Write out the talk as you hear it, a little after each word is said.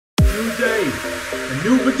new day, a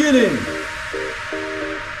new beginning.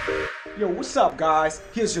 Yo, what's up guys?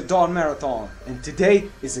 Here's your dawn marathon, and today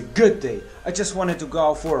is a good day. I just wanted to go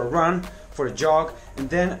out for a run, for a jog, and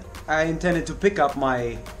then I intended to pick up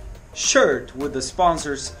my shirt with the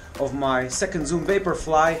sponsors of my second Zoom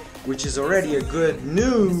Vaporfly, which is already a good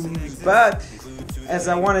news. But as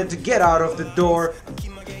I wanted to get out of the door,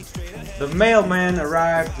 the mailman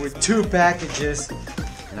arrived with 2 packages,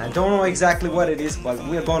 and I don't know exactly what it is, but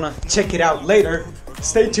we're gonna check it out later.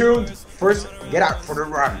 Stay tuned. First, get out for the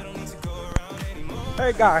run.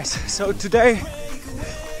 Hey guys, so today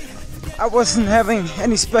I wasn't having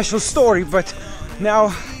any special story, but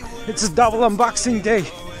now it's a double unboxing day.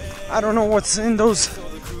 I don't know what's in those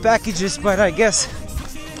packages, but I guess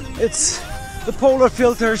it's the polar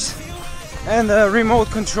filters and the remote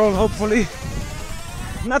control, hopefully.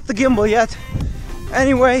 Not the gimbal yet.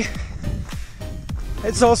 Anyway,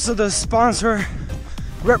 it's also the sponsor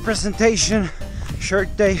representation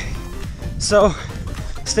shirt day, so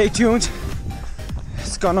stay tuned.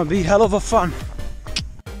 It's gonna be hell of a fun.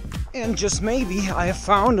 And just maybe I have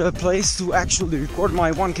found a place to actually record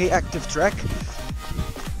my 1K active track.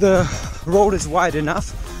 The road is wide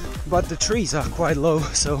enough, but the trees are quite low,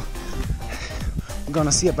 so I'm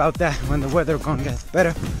gonna see about that when the weather gonna get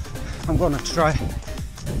better. I'm gonna try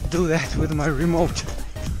do that with my remote.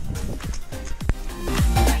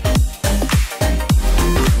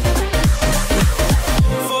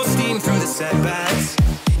 Full steam through the setbacks.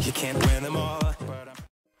 You can't win them all.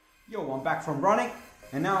 Yo, I'm back from running,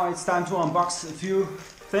 and now it's time to unbox a few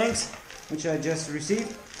things which I just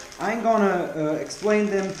received. I ain't gonna explain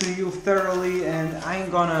them to you thoroughly, and I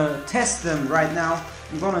ain't gonna test them right now.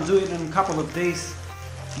 I'm gonna do it in a couple of days,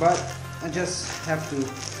 but I just have to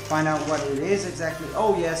find out what it is exactly.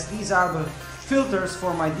 Oh yes, these are the filters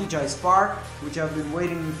for my DJI Spark, which I've been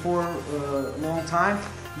waiting for a long time.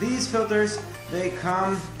 These filters, they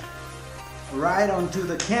come right onto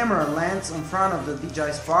the camera lens in front of the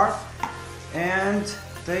DJI Spark, and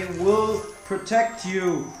they will protect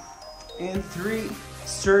you in 3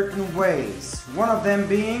 certain ways. One of them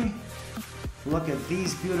being, look at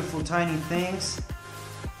these beautiful tiny things.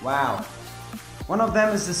 Wow. One of them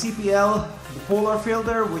is the CPL, the polar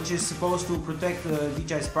filter, which is supposed to protect the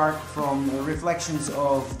DJI Spark from reflections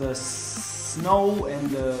of the snow and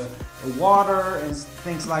the water and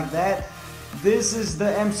things like that. This is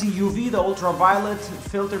the MCUV, the ultraviolet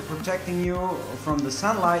filter, protecting you from the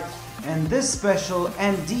sunlight. And this special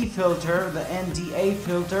ND filter, the NDA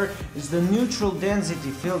filter, is the neutral density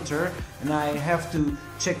filter, and I have to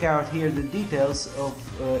check out here the details of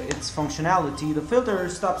its functionality. The filter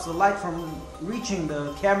stops the light from reaching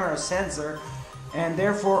the camera sensor, and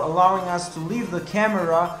therefore allowing us to leave the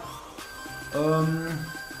camera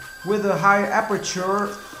with a higher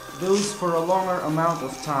aperture, those for a longer amount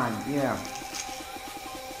of time. Yeah,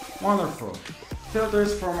 wonderful.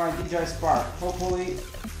 Filters for my DJI Spark. Hopefully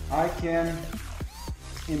I can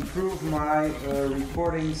improve my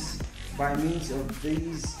recordings by means of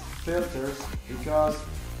these filters, because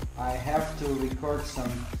I have to record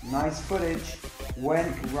some nice footage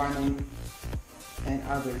when running and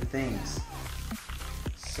other things.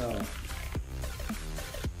 So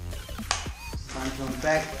it's time to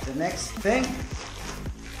unpack the next thing.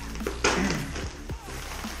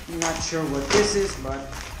 I'm not sure what this is, but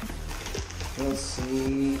we'll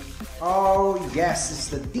see. Oh yes, it's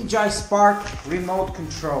the DJI Spark remote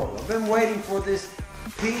control. I've been waiting for this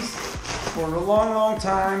piece for a long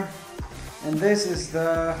time, and this is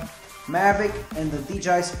the Mavic and the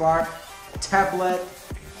DJI Spark tablet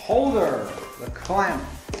holder, the clamp.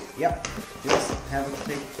 Yep, just have a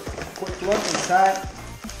quick look inside.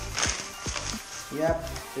 Yep,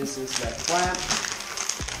 this is that clamp.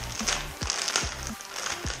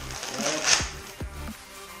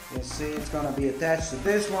 You see, it's going to be attached to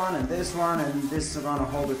this one, and this is going to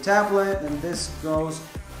hold the tablet, and this goes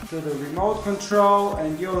to the remote control,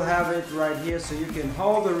 and you'll have it right here, so you can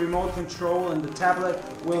hold the remote control, and the tablet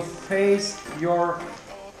will face your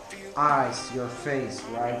eyes, your face,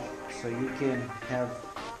 right? So you can have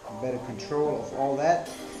better control of all that.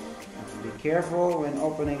 Have to be careful when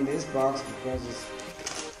opening this box, because it's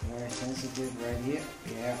very sensitive right here.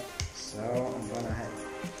 Yeah, so I'm going to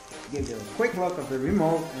give you a quick look of the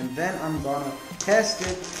remote, and then I'm gonna test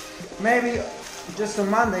it maybe just on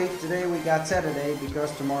Monday. Today we got Saturday,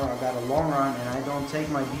 because tomorrow I got a long run, and I don't take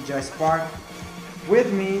my DJI Spark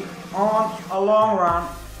with me on a long run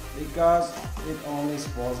because it only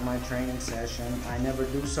spoils my training session. I never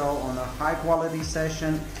do so on a high quality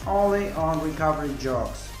session, only on recovery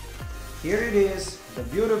jogs. Here it is, the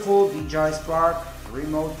beautiful DJI Spark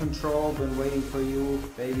remote control. Been waiting for you,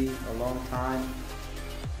 baby, a long time.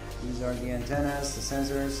 These are the antennas, the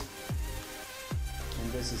sensors,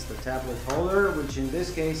 and this is the tablet holder, which in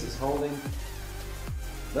this case is holding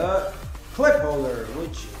the clip holder,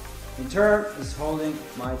 which in turn is holding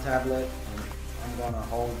my tablet. And I'm gonna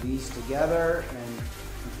hold these together, and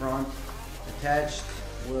in front attached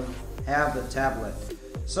will have the tablet.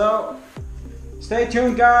 So stay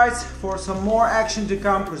tuned guys for some more action to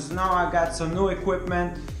come, because now I got some new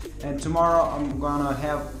equipment, and tomorrow I'm gonna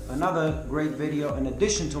have another great video. In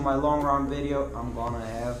addition to my long run video, I'm gonna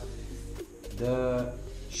have the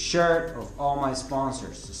shirt of all my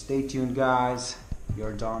sponsors. So stay tuned guys,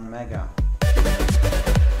 your Don Mega.